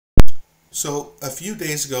So a few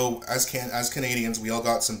days ago, as Canadians, we all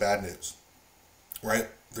got some bad news, right?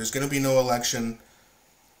 There's going to be no election,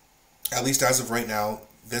 at least as of right now.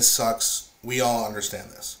 This sucks. We all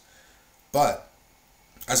understand this. But,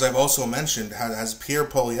 as I've also mentioned, has Pierre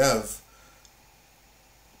Poilievre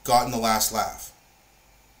gotten the last laugh?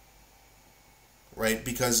 Right?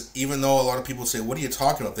 Because even though a lot of people say, what are you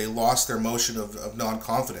talking about? They lost their motion of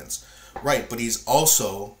non-confidence. Right, but he's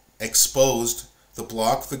also exposed the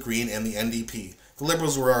Bloc, the Green, and the NDP. The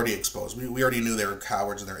Liberals were already exposed. We already knew they were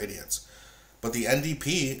cowards and they're idiots. But the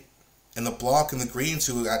NDP and the Bloc and the Greens,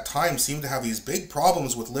 who at times seem to have these big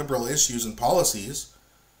problems with liberal issues and policies,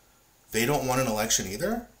 they don't want an election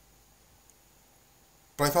either?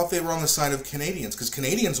 But I thought they were on the side of Canadians, because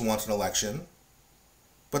Canadians want an election,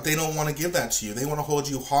 but they don't want to give that to you. They want to hold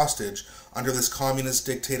you hostage under this communist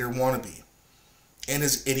dictator wannabe and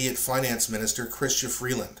his idiot finance minister, Chrystia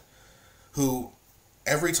Freeland, who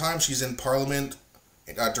every time she's in Parliament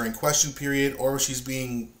during question period, or she's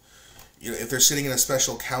being, if they're sitting in a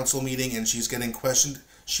special council meeting and she's getting questioned,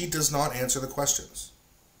 she does not answer the questions.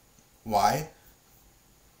 Why?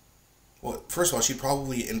 Well, first of all, she'd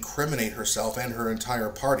probably incriminate herself and her entire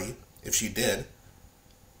party if she did.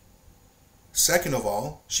 Second of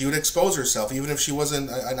all, she would expose herself, even if she wasn't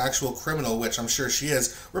an actual criminal, which I'm sure she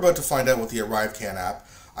is. We're about to find out with the ArriveCan app.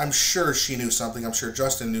 I'm sure she knew something. I'm sure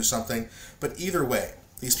Justin knew something. But either way,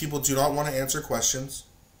 these people do not want to answer questions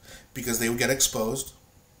because they would get exposed.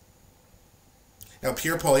 Now,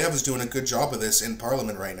 Pierre Poilievre is doing a good job of this in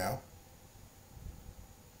Parliament right now.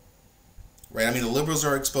 Right? I mean, the Liberals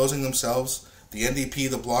are exposing themselves. The NDP,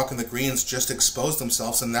 the Bloc, and the Greens just exposed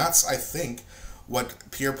themselves. And that's, I think, what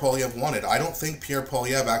Pierre Poilievre wanted. I don't think Pierre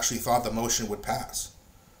Poilievre actually thought the motion would pass.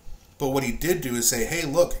 But what he did do is say, hey,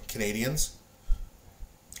 look, Canadians,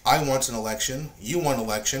 I want an election, you want an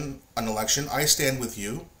election, I stand with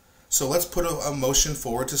you, so let's put a motion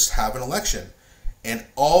forward to have an election. And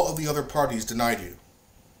all of the other parties denied you.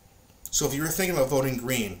 So if you were thinking about voting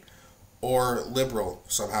Green, or Liberal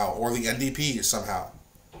somehow, or the NDP somehow,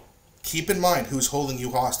 keep in mind who's holding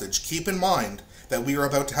you hostage. Keep in mind that we are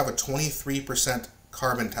about to have a 23%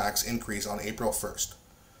 carbon tax increase on April 1st.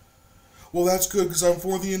 Well, that's good because I'm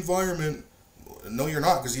for the environment. No, you're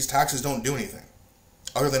not, because these taxes don't do anything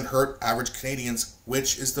other than hurt average Canadians,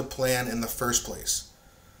 which is the plan in the first place.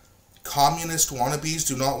 Communist wannabes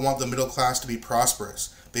do not want the middle class to be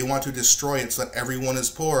prosperous. They want to destroy it so that everyone is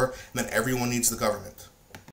poor and that everyone needs the government.